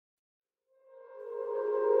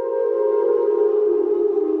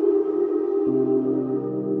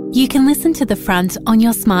You can listen to The Front on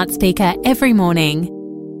your smart speaker every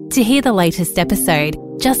morning. To hear the latest episode,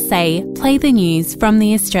 just say, "Play the news from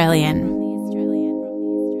The Australian."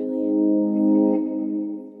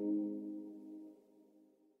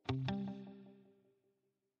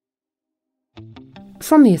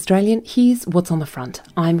 From The Australian, here's what's on the front.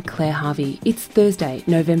 I'm Claire Harvey. It's Thursday,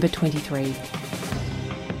 November 23.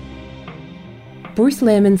 Bruce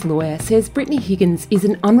Lehrmann's lawyer says Brittany Higgins is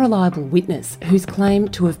an unreliable witness whose claim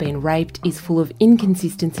to have been raped is full of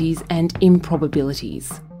inconsistencies and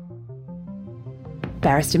improbabilities.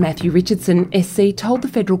 Barrister Matthew Richardson, SC, told the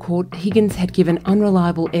federal court Higgins had given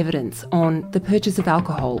unreliable evidence on the purchase of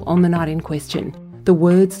alcohol on the night in question, the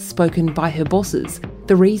words spoken by her bosses,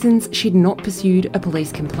 the reasons she'd not pursued a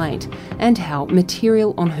police complaint, and how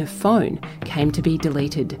material on her phone came to be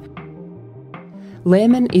deleted.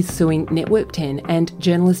 Lehrmann is suing Network 10 and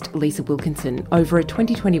journalist Lisa Wilkinson over a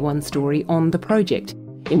 2021 story on The Project,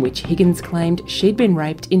 in which Higgins claimed she'd been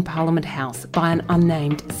raped in Parliament House by an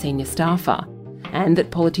unnamed senior staffer, and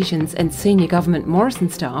that politicians and senior government Morrison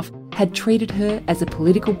staff had treated her as a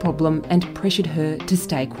political problem and pressured her to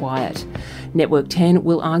stay quiet. Network 10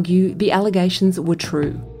 will argue the allegations were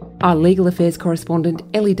true. Our legal affairs correspondent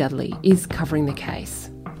Ellie Dudley is covering the case.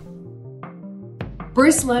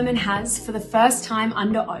 Bruce Lehrmann has, for the first time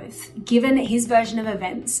under oath, given his version of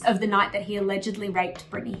events of the night that he allegedly raped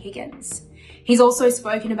Brittany Higgins. He's also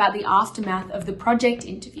spoken about the aftermath of the Project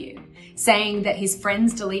interview, saying that his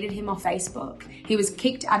friends deleted him off Facebook, he was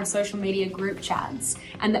kicked out of social media group chats,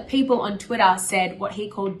 and that people on Twitter said what he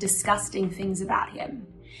called disgusting things about him.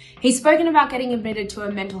 He's spoken about getting admitted to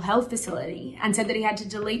a mental health facility and said that he had to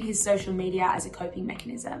delete his social media as a coping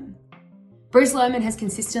mechanism. Bruce Lehrmann has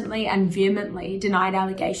consistently and vehemently denied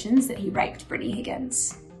allegations that he raped Brittany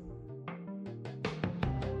Higgins.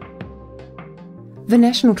 The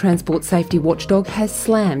National Transport Safety Watchdog has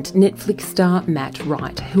slammed Netflix star Matt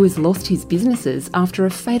Wright, who has lost his businesses after a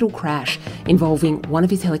fatal crash involving one of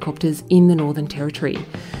his helicopters in the Northern Territory.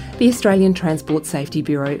 The Australian Transport Safety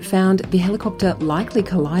Bureau found the helicopter likely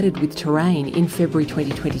collided with terrain in February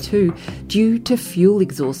 2022 due to fuel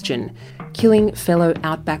exhaustion, killing fellow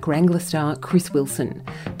Outback Wrangler star Chris Wilson.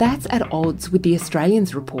 That's at odds with the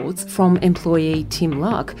Australian's reports from employee Tim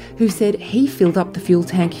Luck, who said he filled up the fuel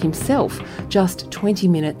tank himself just 20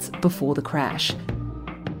 minutes before the crash.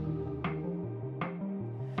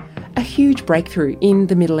 A huge breakthrough in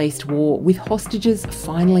the Middle East war, with hostages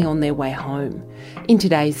finally on their way home. In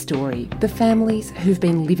today's story, the families who've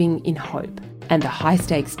been living in hope and the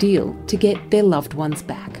high-stakes deal to get their loved ones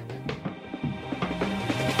back.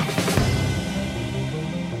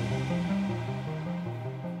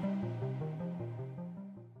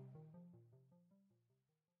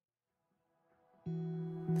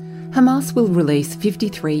 Hamas will release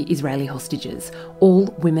 53 Israeli hostages, all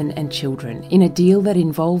women and children, in a deal that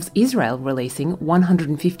involves Israel releasing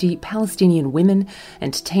 150 Palestinian women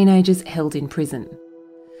and teenagers held in prison.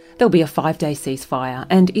 There'll be a 5-day ceasefire,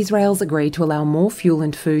 and Israel's agreed to allow more fuel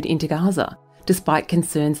and food into Gaza, despite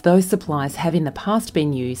concerns those supplies have in the past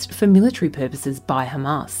been used for military purposes by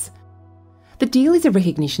Hamas. The deal is a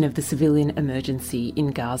recognition of the civilian emergency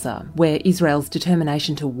in Gaza, where Israel's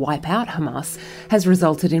determination to wipe out Hamas has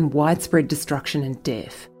resulted in widespread destruction and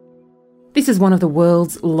death. This is one of the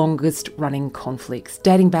world's longest-running conflicts,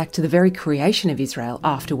 dating back to the very creation of Israel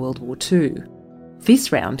after World War II.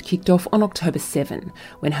 This round kicked off on October 7,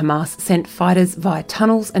 when Hamas sent fighters via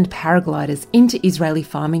tunnels and paragliders into Israeli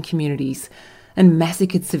farming communities and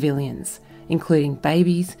massacred civilians, including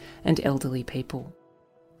babies and elderly people.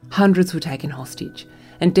 Hundreds were taken hostage,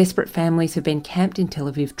 and desperate families have been camped in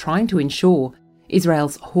Tel Aviv trying to ensure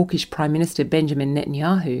Israel's hawkish Prime Minister Benjamin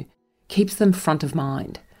Netanyahu keeps them front of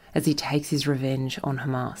mind as he takes his revenge on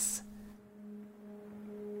Hamas.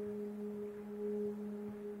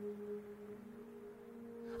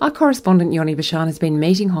 Our correspondent Yoni Bashan has been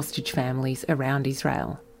meeting hostage families around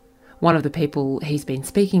Israel. One of the people he's been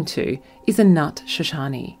speaking to is Anat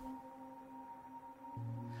Shoshani.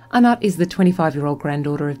 Anat is the 25-year-old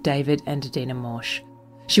granddaughter of David and Adina Moshe.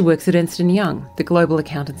 She works at Ernst & Young, the global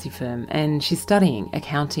accountancy firm, and she's studying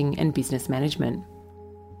accounting and business management.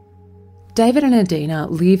 David and Adina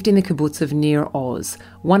lived in the kibbutz of Nir Oz,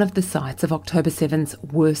 one of the sites of October 7's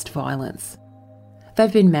worst violence.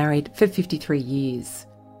 They've been married for 53 years.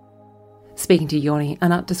 Speaking to Yoni,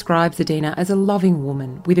 Anat describes Adina as a loving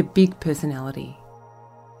woman with a big personality.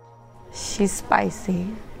 She's spicy.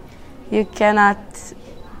 You can't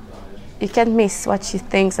miss what she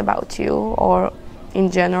thinks about you, or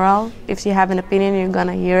in general. If she have an opinion, you're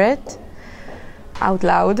gonna hear it out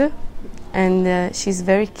loud. And she's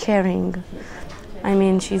very caring. I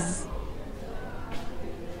mean, she's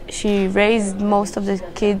she raised most of the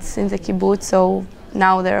kids in the kibbutz, so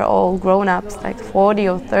now they're all grown-ups, like 40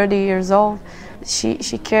 or 30 years old. She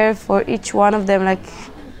cared for each one of them like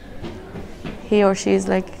he or she is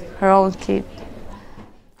like her own kid.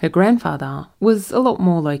 Her grandfather was a lot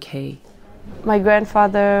more low-key. My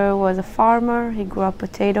grandfather was a farmer. He grew up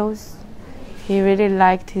potatoes. He really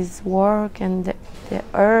liked his work and the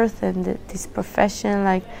earth and this profession.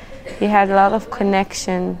 Like, he had a lot of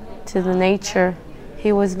connection to the nature.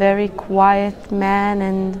 He was very quiet man,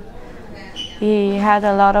 and he had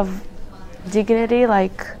a lot of dignity,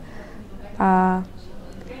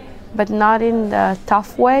 but not in the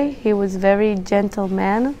tough way. He was very gentle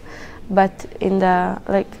man, but in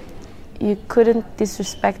the, you couldn't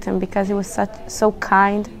disrespect him because he was so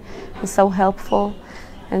kind and so helpful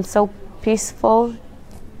and so peaceful.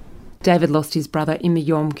 David lost his brother in the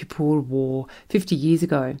Yom Kippur War 50 years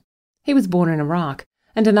ago. He was born in Iraq,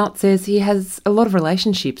 and Anat says he has a lot of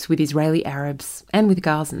relationships with Israeli Arabs and with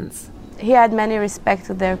Gazans. He had many respect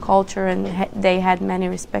to their culture, and they had many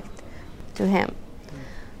respect to him.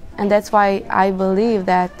 And that's why I believe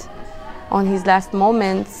that on his last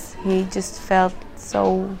moments, he just felt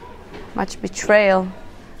so much betrayal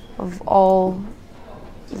of all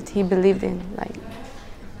that he believed in.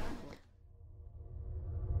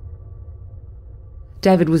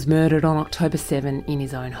 David was murdered on October 7 in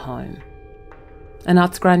his own home.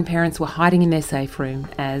 Anat's grandparents were hiding in their safe room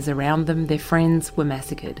as around them their friends were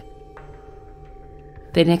massacred.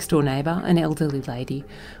 Their next-door neighbour, an elderly lady,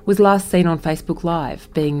 was last seen on Facebook Live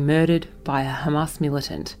being murdered by a Hamas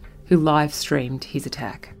militant who live-streamed his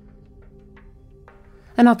attack.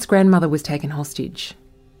 Anat's grandmother was taken hostage.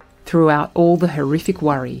 Throughout all the horrific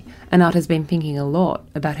worry, Anat has been thinking a lot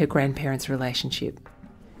about her grandparents' relationship.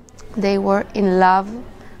 They were in love,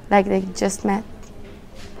 like they just met.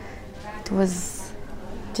 It was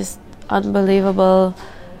just unbelievable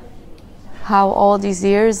how all these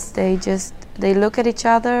years they look at each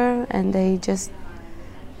other and they just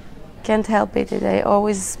can't help it. They're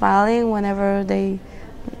always smiling whenever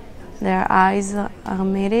their eyes are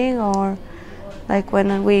meeting, or like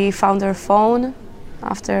when we found their phone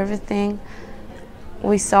after everything,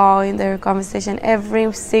 we saw in their conversation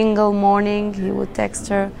every single morning he would text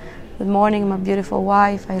her, "Good morning, my beautiful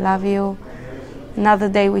wife, I love you. Another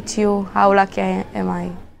day with you, how lucky am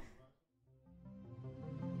I?"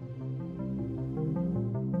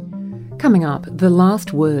 Coming up, the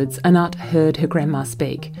last words Anat heard her grandma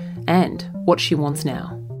speak and what she wants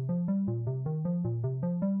now.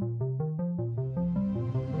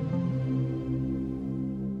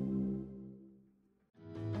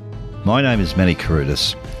 My name is Manny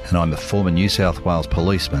Carudis, and I'm a former New South Wales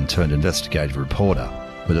policeman turned investigative reporter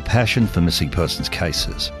with a passion for missing persons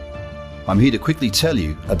cases. I'm here to quickly tell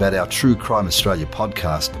you about our True Crime Australia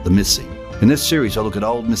podcast, The Missing. In this series, I look at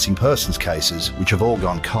old missing persons cases which have all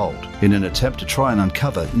gone cold in an attempt to try and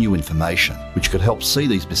uncover new information which could help see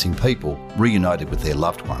these missing people reunited with their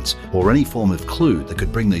loved ones, or any form of clue that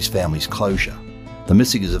could bring these families closure. The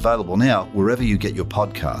Missing is available now wherever you get your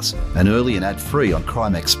podcasts, and early and ad-free on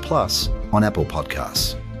CrimeX Plus on Apple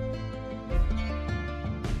Podcasts.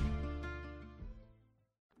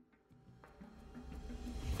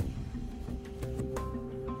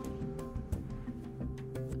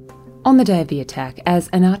 On the day of the attack, as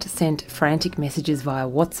Anat sent frantic messages via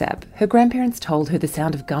WhatsApp, her grandparents told her the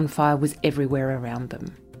sound of gunfire was everywhere around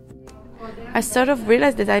them. I sort of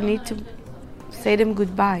realized that I need to say them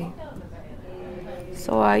goodbye.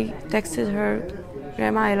 So I texted her,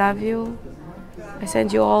 "Grandma, I love you. I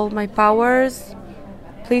send you all my powers.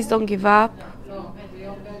 Please don't give up."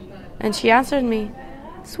 And she answered me,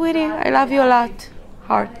 "Sweetie, I love you a lot."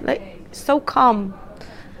 Heart, so calm.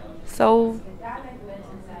 So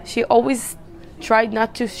she always tried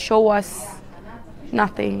not to show us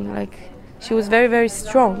nothing. She was very, very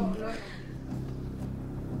strong.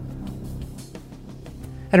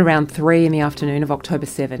 At around 3 in the afternoon of October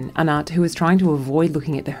 7, Anat, who was trying to avoid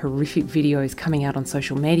looking at the horrific videos coming out on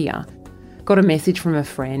social media, got a message from a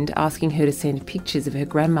friend asking her to send pictures of her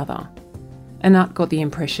grandmother. Anat got the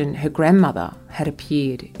impression her grandmother had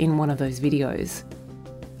appeared in one of those videos.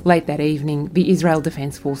 Late that evening, the Israel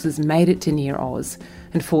Defence Forces made it to Nir Oz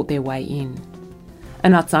and fought their way in.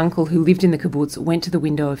 Anat's uncle, who lived in the kibbutz, went to the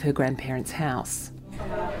window of her grandparents' house.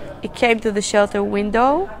 He came to the shelter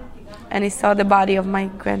window and he saw the body of my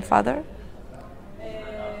grandfather.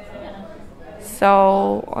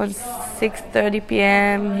 So on 6:30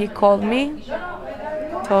 p.m. he called me,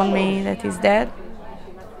 told me that he's dead.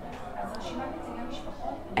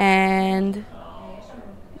 And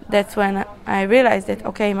that's when I realized that,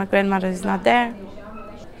 okay, my grandmother is not there.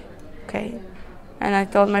 Okay. And I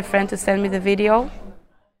told my friend to send me the video.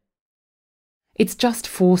 It's just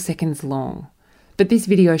 4 seconds long, but this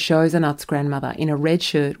video shows Anat's grandmother in a red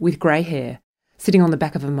shirt with grey hair, sitting on the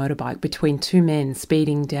back of a motorbike between two men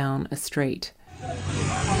speeding down a street.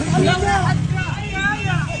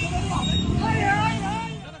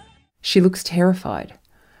 She looks terrified.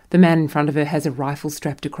 The man in front of her has a rifle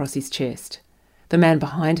strapped across his chest. The man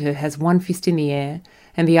behind her has one fist in the air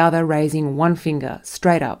and the other raising one finger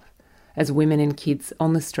straight up as women and kids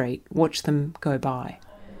on the street watch them go by.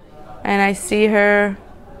 And I see her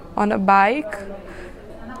on a bike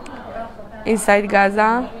inside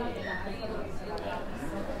Gaza.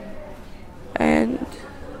 And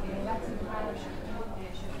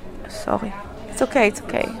sorry. It's okay.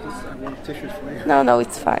 No,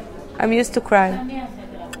 it's fine. I'm used to cry.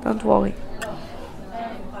 Don't worry.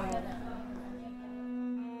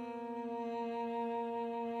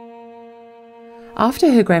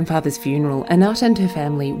 After her grandfather's funeral, Anat and her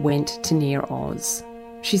family went to near Oz.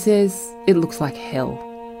 She says it looks like hell.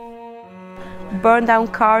 Burned down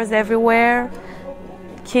cars everywhere,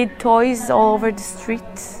 kid toys all over the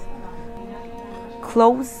streets,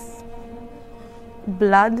 clothes,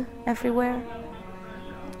 blood everywhere,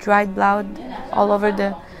 dried blood all over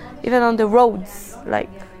even on the roads,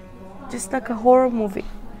 just like a horror movie.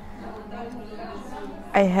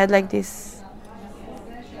 I had this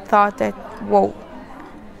thought that, whoa,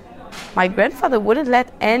 my grandfather wouldn't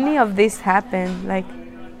let any of this happen,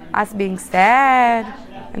 us being sad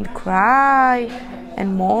and cry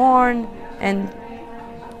and mourn and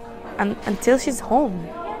until she's home.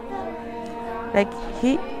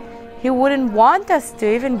 He wouldn't want us to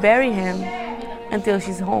even bury him until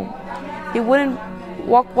she's home. He wouldn't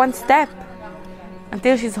walk one step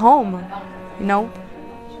until she's home,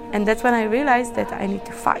 And that's when I realized that I need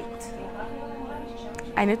to fight.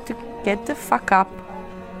 I need to get the fuck up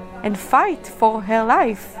and fight for her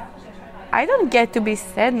life. I don't get to be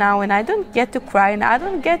sad now, and I don't get to cry, and I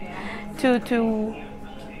don't get to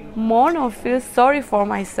mourn or feel sorry for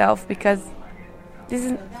myself, because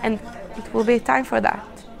and it will be time for that.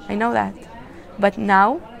 I know that. But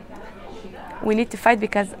now we need to fight,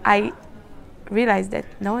 because I realize that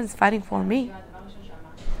no one's fighting for me.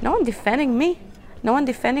 No one defending me. No one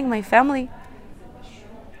defending my family.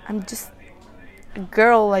 I'm just a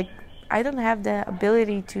girl, I don't have the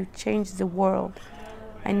ability to change the world.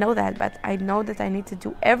 I know that, but I know that I need to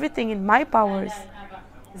do everything in my powers.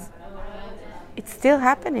 It's still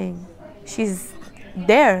happening. She's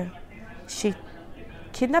there. She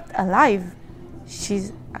kidnapped alive.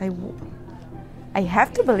 I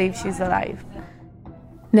have to believe she's alive.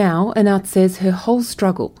 Now, Anat says her whole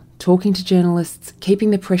struggle, talking to journalists,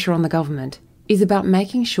 keeping the pressure on the government, is about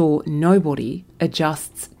making sure nobody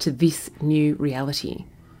adjusts to this new reality.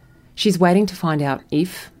 She's waiting to find out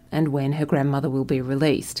if and when her grandmother will be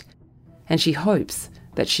released, and she hopes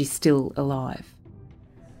that she's still alive.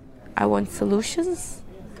 I want solutions.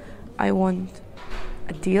 I want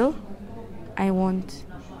a deal. I want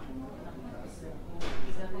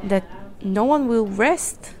that no one will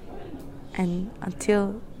rest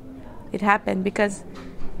until it happened, because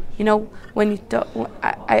when you talk,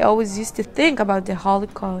 I always used to think about the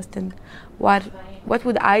Holocaust and what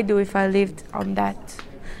would I do if I lived on that,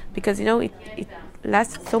 because it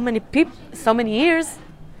lasted so many years,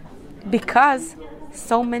 because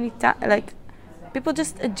so many times people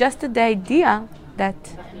just adjusted the idea that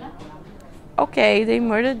okay, they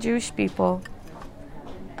murdered Jewish people.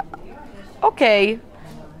 Okay,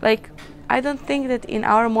 I don't think that in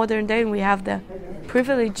our modern day we have the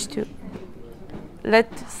privilege to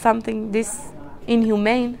let something this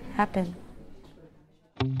inhumane happen.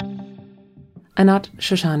 Anat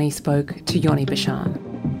Shoshani spoke to Yoni Bashan.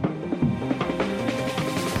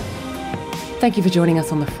 Thank you for joining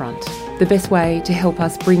us on The Front. The best way to help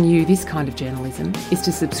us bring you this kind of journalism is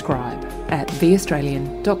to subscribe at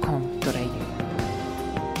theaustralian.com.au.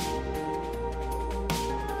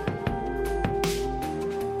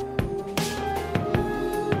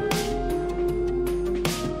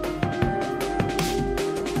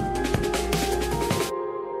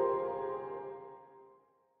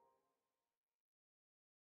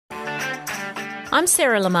 I'm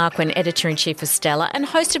Sarah Lamarquin, Editor-in-Chief of Stella and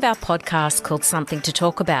host of our podcast called Something to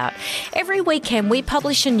Talk About. Every weekend we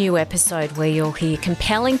publish a new episode where you'll hear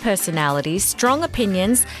compelling personalities, strong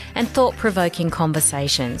opinions and thought-provoking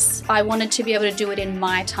conversations. I wanted to be able to do it in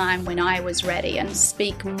my time when I was ready and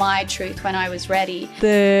speak my truth when I was ready.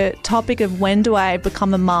 The topic of when do I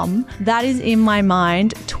become a mum, that is in my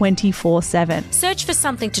mind 24/7. Search for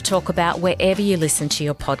Something to Talk About wherever you listen to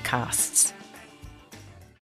your podcasts.